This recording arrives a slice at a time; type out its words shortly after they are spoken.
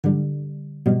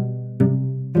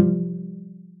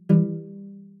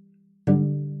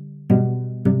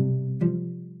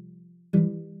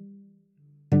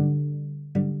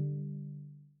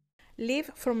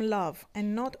Live from love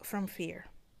and not from fear.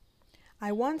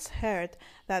 I once heard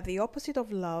that the opposite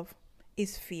of love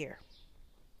is fear.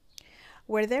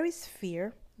 Where there is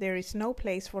fear, there is no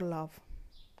place for love.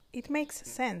 It makes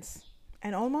sense.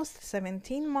 And almost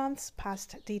 17 months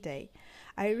past Dday,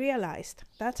 I realized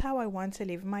that's how I want to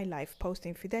live my life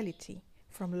post-infidelity,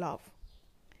 from love.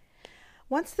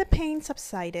 Once the pain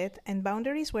subsided and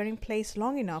boundaries were in place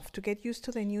long enough to get used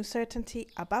to the new certainty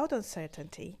about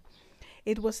uncertainty,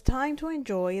 it was time to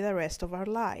enjoy the rest of our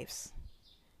lives.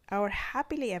 Our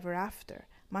happily ever after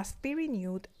must be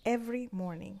renewed every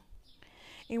morning.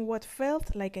 In what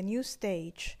felt like a new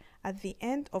stage, at the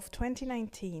end of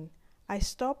 2019, I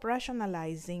stopped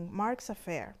rationalizing Mark's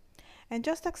affair and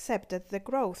just accepted the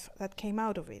growth that came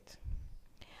out of it.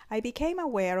 I became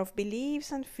aware of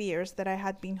beliefs and fears that I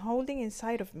had been holding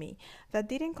inside of me that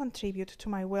didn't contribute to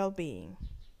my well-being.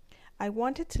 I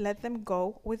wanted to let them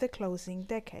go with the closing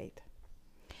decade.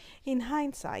 In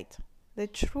hindsight, the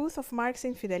truth of Mark's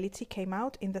infidelity came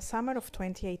out in the summer of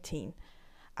 2018,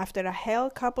 after a hell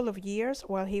couple of years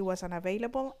while he was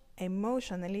unavailable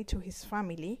emotionally to his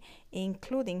family,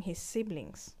 including his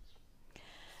siblings.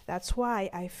 That's why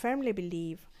I firmly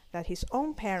believe that his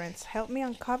own parents helped me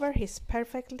uncover his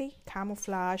perfectly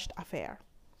camouflaged affair.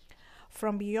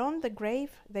 From beyond the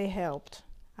grave, they helped.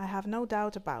 I have no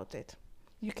doubt about it.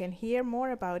 You can hear more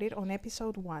about it on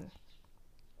episode 1.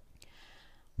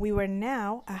 We were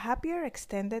now a happier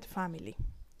extended family.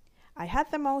 I had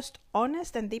the most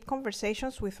honest and deep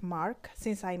conversations with Mark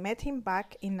since I met him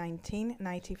back in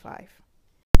 1995.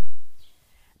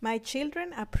 My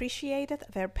children appreciated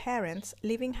their parents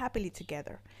living happily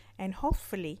together, and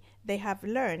hopefully they have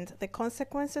learned the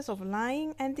consequences of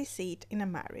lying and deceit in a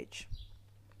marriage.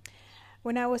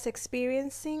 When I was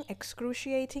experiencing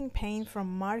excruciating pain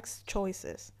from Mark's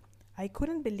choices, I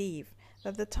couldn't believe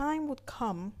that the time would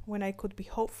come when I could be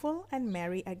hopeful and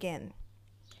marry again.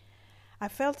 I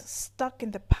felt stuck in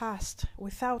the past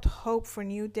without hope for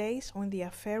new days when the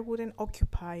affair wouldn't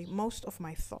occupy most of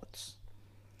my thoughts.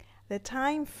 The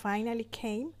time finally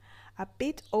came, a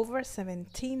bit over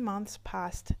 17 months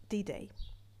past Dday.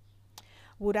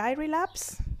 Would I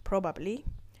relapse? Probably,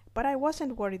 but I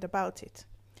wasn't worried about it.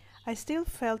 I still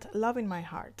felt love in my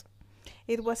heart.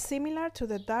 It was similar to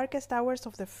the darkest hours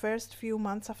of the first few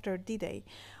months after Dday,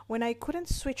 when I couldn't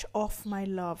switch off my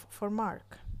love for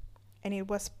Mark. And it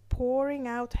was pouring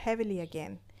out heavily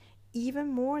again, even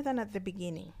more than at the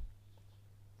beginning.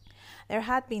 There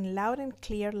had been loud and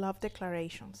clear love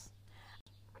declarations.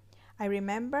 I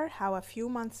remember how a few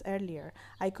months earlier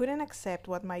I couldn't accept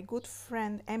what my good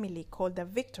friend Emily called a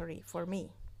victory for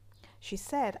me. She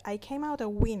said I came out a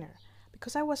winner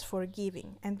because I was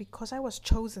forgiving and because I was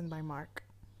chosen by Mark.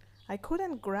 I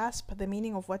couldn't grasp the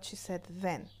meaning of what she said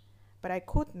then, but I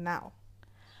could now.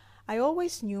 I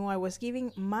always knew I was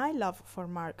giving my love for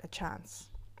Mark a chance.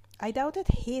 I doubted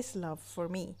his love for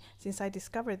me since I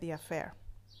discovered the affair.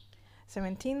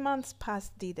 17 months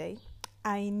past Dday,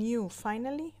 I knew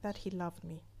finally that he loved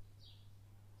me.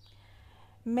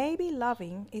 Maybe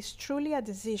loving is truly a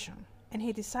decision, and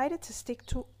he decided to stick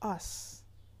to us.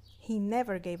 He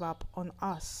never gave up on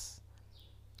us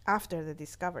after the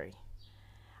discovery.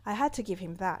 I had to give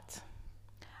him that.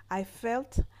 I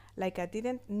felt like I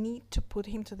didn't need to put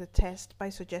him to the test by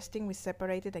suggesting we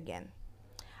separated again.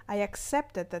 I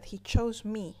accepted that he chose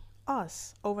me,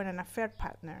 us, over an affair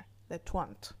partner that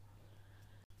won't.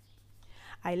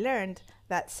 I learned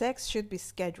that sex should be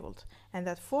scheduled and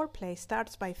that foreplay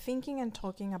starts by thinking and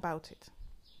talking about it.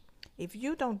 If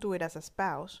you don't do it as a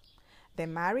spouse, the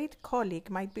married colleague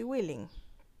might be willing.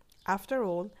 After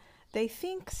all, they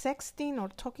think sexting or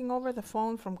talking over the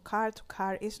phone from car to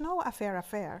car is no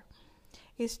affair.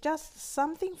 It's just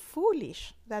something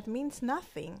foolish that means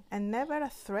nothing and never a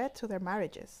threat to their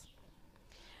marriages.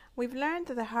 We've learned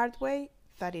the hard way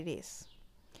that it is.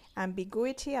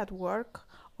 Ambiguity at work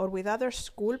or with other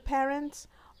school parents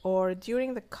or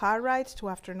during the car rides to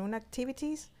afternoon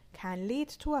activities can lead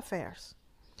to affairs.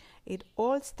 It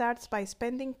all starts by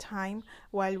spending time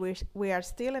while we are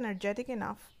still energetic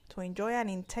enough to enjoy an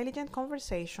intelligent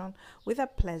conversation with a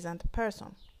pleasant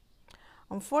person.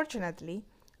 Unfortunately,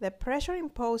 the pressure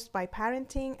imposed by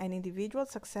parenting and individual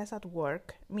success at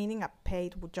work, meaning a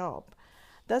paid job,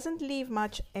 doesn't leave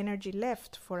much energy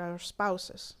left for our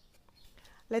spouses.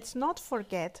 Let's not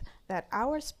forget that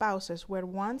our spouses were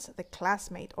once the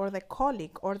classmate or the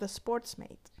colleague or the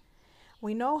sportsmate.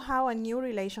 We know how a new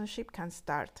relationship can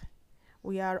start.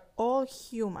 We are all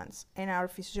humans and our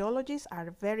physiologies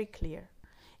are very clear.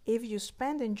 If you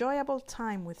spend enjoyable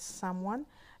time with someone,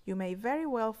 you may very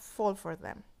well fall for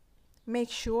them. Make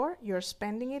sure you're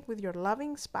spending it with your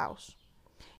loving spouse.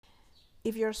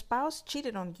 If your spouse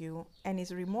cheated on you and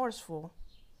is remorseful,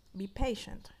 be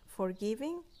patient,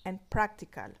 forgiving, and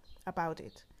practical about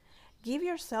it. Give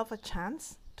yourself a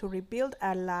chance to rebuild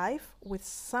a life with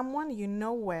someone you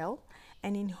know well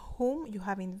and in whom you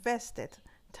have invested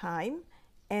time,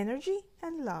 energy,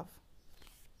 and love.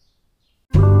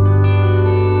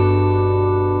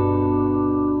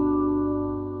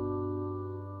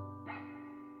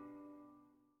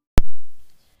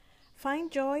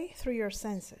 Find joy through your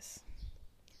senses.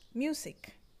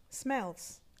 Music,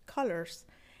 smells, colors,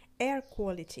 air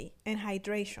quality, and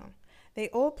hydration. They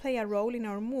all play a role in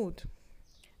our mood.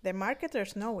 The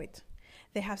marketers know it.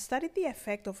 They have studied the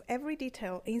effect of every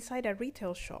detail inside a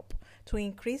retail shop to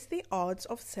increase the odds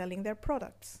of selling their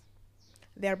products.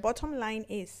 Their bottom line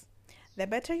is, the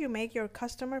better you make your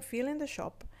customer feel in the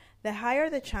shop, the higher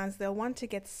the chance they'll want to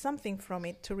get something from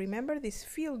it to remember this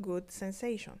feel-good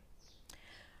sensation.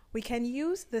 We can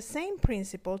use the same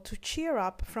principle to cheer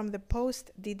up from the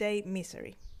post-Dday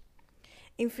misery.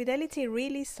 Infidelity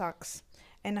really sucks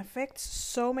and affects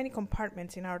so many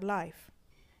compartments in our life.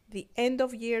 The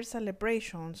end-of-year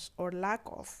celebrations, or lack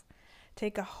of,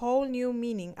 take a whole new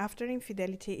meaning after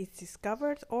infidelity is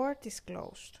discovered or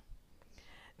disclosed.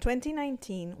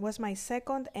 2019 was my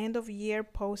second end-of-year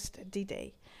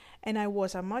post-Dday, and I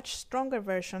was a much stronger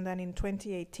version than in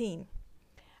 2018.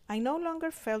 I no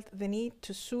longer felt the need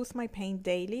to soothe my pain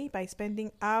daily by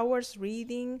spending hours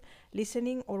reading,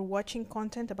 listening, or watching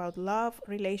content about love,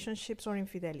 relationships, or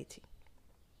infidelity.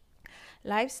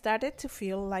 Life started to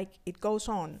feel like it goes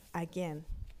on again.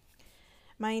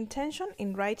 My intention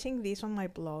in writing this on my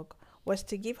blog was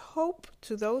to give hope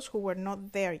to those who were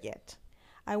not there yet.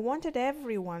 I wanted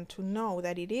everyone to know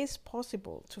that it is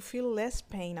possible to feel less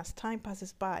pain as time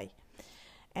passes by,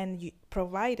 and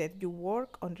provided you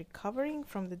work on recovering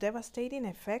from the devastating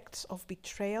effects of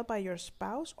betrayal by your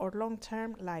spouse or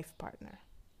long-term life partner.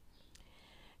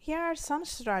 Here are some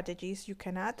strategies you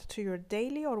can add to your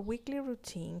daily or weekly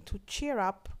routine to cheer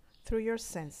up through your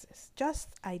senses.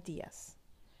 Just ideas.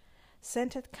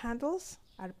 Scented candles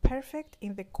are perfect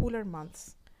in the cooler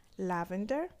months.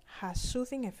 Lavender has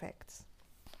soothing effects.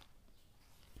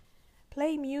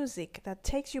 Play music that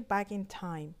takes you back in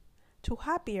time, to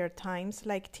happier times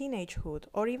like teenagehood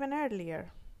or even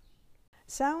earlier.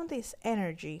 Sound is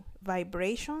energy,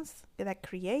 vibrations that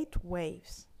create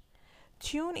waves.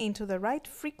 Tune into the right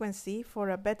frequency for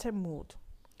a better mood.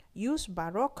 Use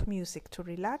Baroque music to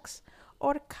relax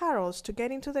or carols to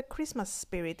get into the Christmas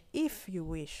spirit if you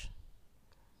wish.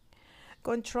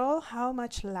 Control how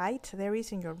much light there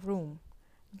is in your room.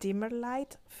 Dimmer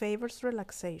light favors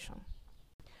relaxation.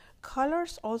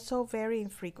 Colors also vary in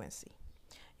frequency.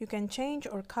 You can change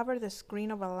or cover the screen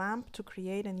of a lamp to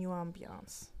create a new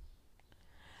ambiance.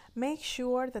 Make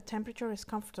sure the temperature is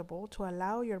comfortable to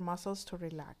allow your muscles to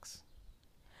relax.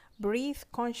 Breathe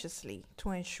consciously to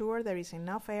ensure there is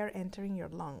enough air entering your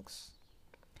lungs.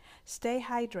 Stay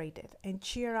hydrated and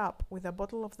cheer up with a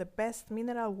bottle of the best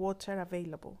mineral water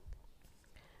available.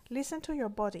 Listen to your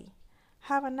body.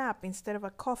 Have a nap instead of a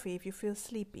coffee if you feel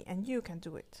sleepy, and you can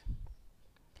do it.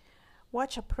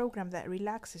 Watch a program that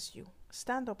relaxes you,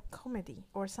 stand-up comedy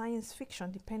or science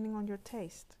fiction depending on your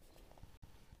taste.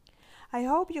 I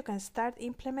hope you can start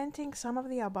implementing some of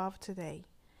the above today.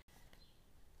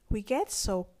 We get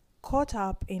so caught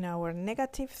up in our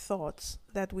negative thoughts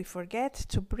that we forget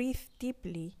to breathe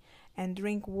deeply and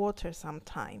drink water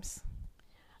sometimes.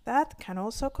 That can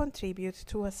also contribute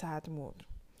to a sad mood.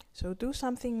 So do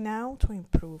something now to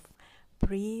improve.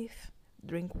 Breathe,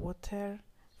 drink water,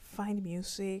 find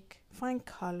music, find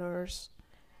colors,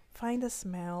 find a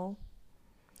smell.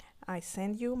 I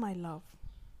send you my love.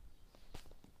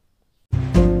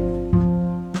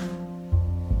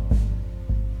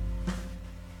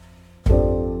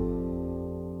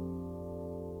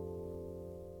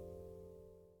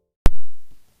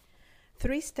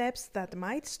 Three steps that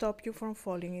might stop you from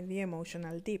falling in the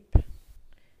emotional dip.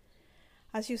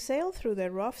 As you sail through the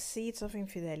rough seas of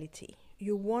infidelity,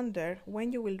 you wonder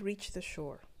when you will reach the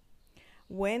shore.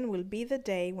 When will be the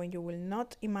day when you will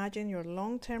not imagine your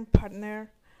long-term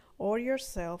partner or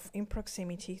yourself in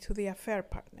proximity to the affair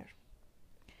partner?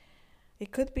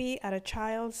 It could be at a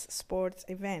child's sports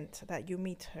event that you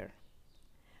meet her,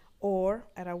 or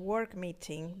at a work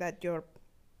meeting that your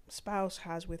spouse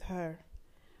has with her,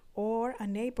 or a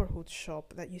neighborhood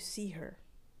shop that you see her.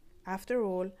 After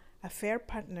all, affair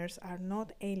partners are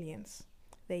not aliens.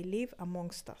 They live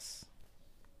amongst us.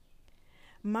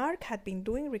 Mark had been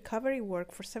doing recovery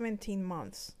work for 17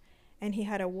 months, and he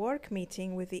had a work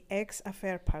meeting with the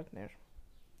ex-affair partner.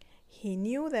 He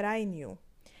knew that I knew,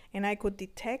 and I could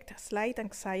detect slight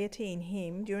anxiety in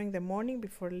him during the morning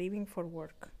before leaving for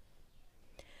work.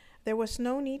 There was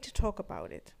no need to talk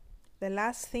about it. The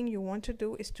last thing you want to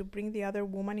do is to bring the other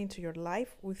woman into your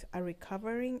life with a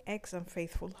recovering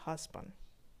ex-unfaithful husband.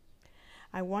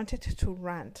 I wanted to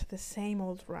rant, the same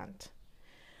old rant.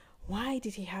 Why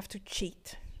did he have to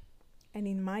cheat? And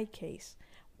in my case,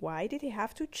 why did he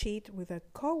have to cheat with a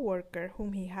co-worker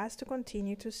whom he has to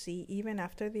continue to see even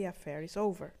after the affair is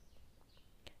over?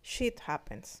 Shit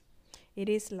happens. It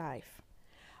is life.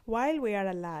 While we are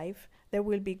alive, there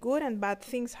will be good and bad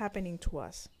things happening to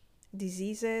us.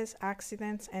 Diseases,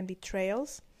 accidents, and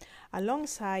betrayals,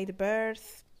 alongside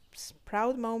births,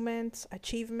 proud moments,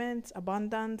 achievements,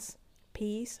 abundance,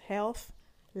 peace, health,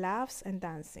 laughs, and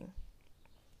dancing.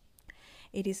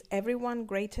 It is everyone's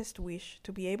greatest wish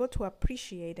to be able to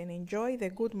appreciate and enjoy the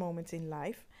good moments in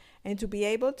life and to be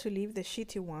able to leave the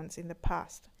shitty ones in the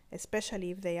past,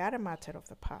 especially if they are a matter of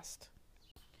the past.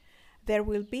 There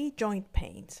will be joint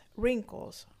pains,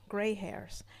 wrinkles, gray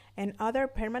hairs, and other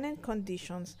permanent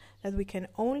conditions that we can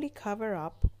only cover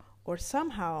up or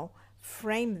somehow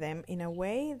frame them in a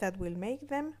way that will make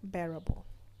them bearable.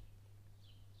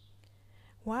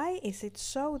 Why is it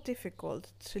so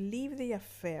difficult to leave the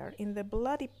affair in the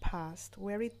bloody past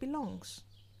where it belongs?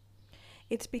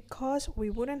 It's because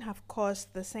we wouldn't have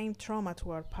caused the same trauma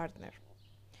to our partner.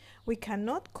 We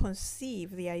cannot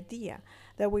conceive the idea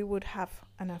that we would have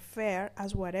an affair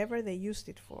as whatever they used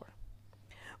it for.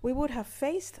 We would have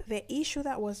faced the issue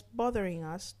that was bothering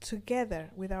us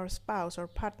together with our spouse or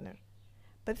partner,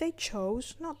 but they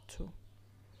chose not to.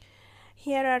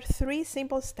 Here are 3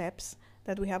 simple steps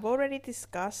that we have already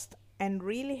discussed and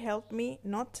really helped me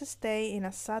not to stay in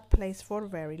a sad place for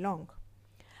very long.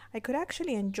 I could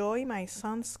actually enjoy my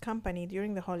son's company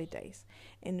during the holidays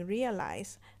and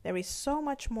realize there is so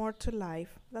much more to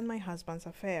life than my husband's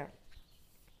affair.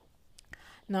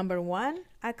 Number 1,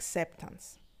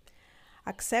 acceptance.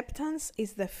 Acceptance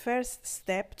is the first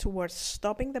step towards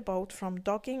stopping the boat from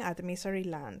docking at misery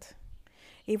land.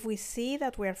 If we see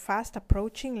that we are fast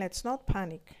approaching, let's not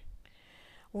panic.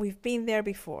 We've been there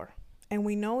before, and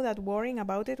we know that worrying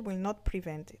about it will not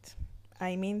prevent it.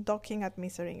 I mean docking at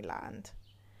misery land.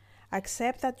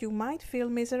 Accept that you might feel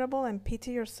miserable and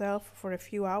pity yourself for a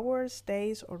few hours,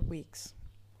 days, or weeks.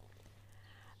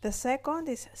 The second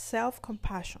is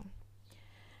self-compassion.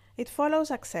 It follows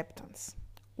acceptance.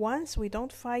 Once we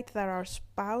don't fight that our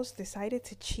spouse decided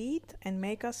to cheat and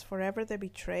make us forever the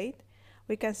betrayed,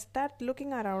 we can start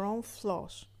looking at our own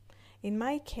flaws. In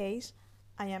my case,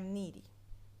 I am needy.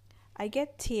 I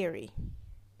get teary.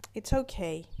 It's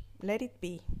okay. Let it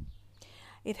be.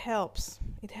 It helps.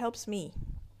 It helps me.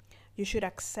 You should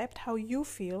accept how you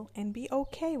feel and be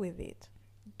okay with it.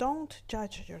 Don't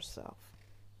judge yourself.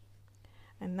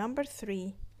 And number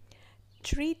 3,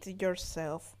 treat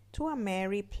yourself to a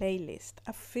merry playlist,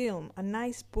 a film, a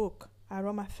nice book,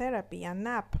 aromatherapy, a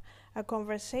nap, a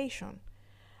conversation,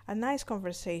 a nice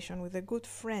conversation with a good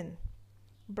friend,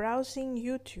 browsing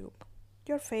YouTube,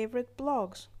 your favorite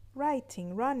blogs,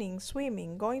 writing, running,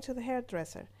 swimming, going to the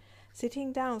hairdresser,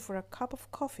 sitting down for a cup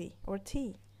of coffee or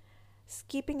tea,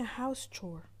 skipping a house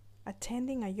chore,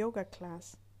 attending a yoga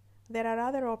class. There are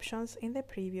other options in the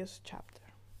previous chapter.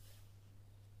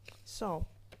 So,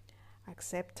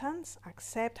 acceptance,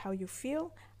 accept how you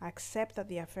feel, accept that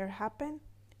the affair happened.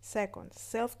 Second,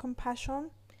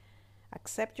 self-compassion,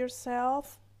 accept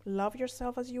yourself, love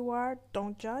yourself as you are,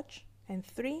 don't judge. And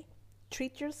 3,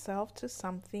 treat yourself to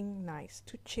something nice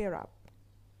to cheer up.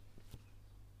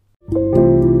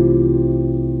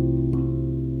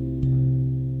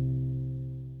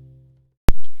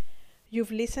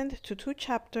 You've listened to 2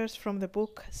 chapters from the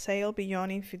book Sail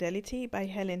Beyond Infidelity by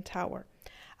Helen Tower,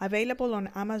 available on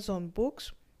Amazon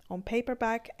Books, on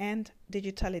paperback and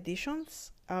digital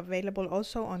editions, available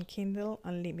also on Kindle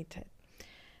Unlimited.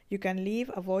 You can leave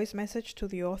a voice message to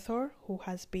the author, who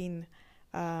has been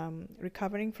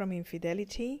recovering from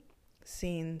infidelity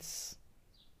since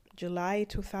July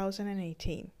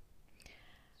 2018.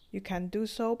 You can do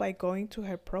so by going to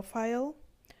her profile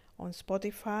on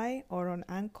Spotify or on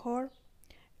Anchor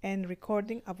and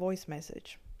recording a voice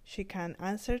message. She can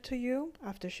answer to you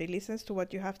after she listens to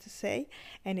what you have to say,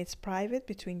 and it's private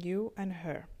between you and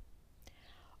her.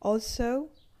 Also,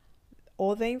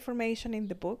 all the information in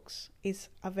the books is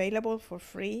available for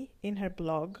free in her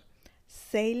blog,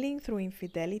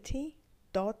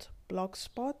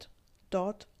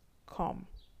 sailingthroughinfidelity.blogspot.com.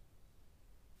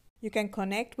 You can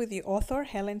connect with the author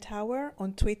Helen Tower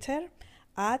on Twitter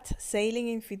at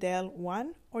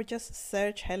sailinginfidel1 or just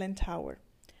search Helen Tower.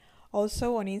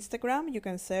 Also on Instagram, you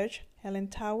can search Helen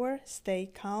Tower Stay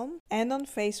Calm, and on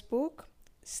Facebook,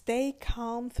 Stay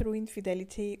Calm Through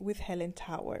Infidelity with Helen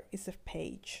Tower is a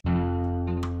page.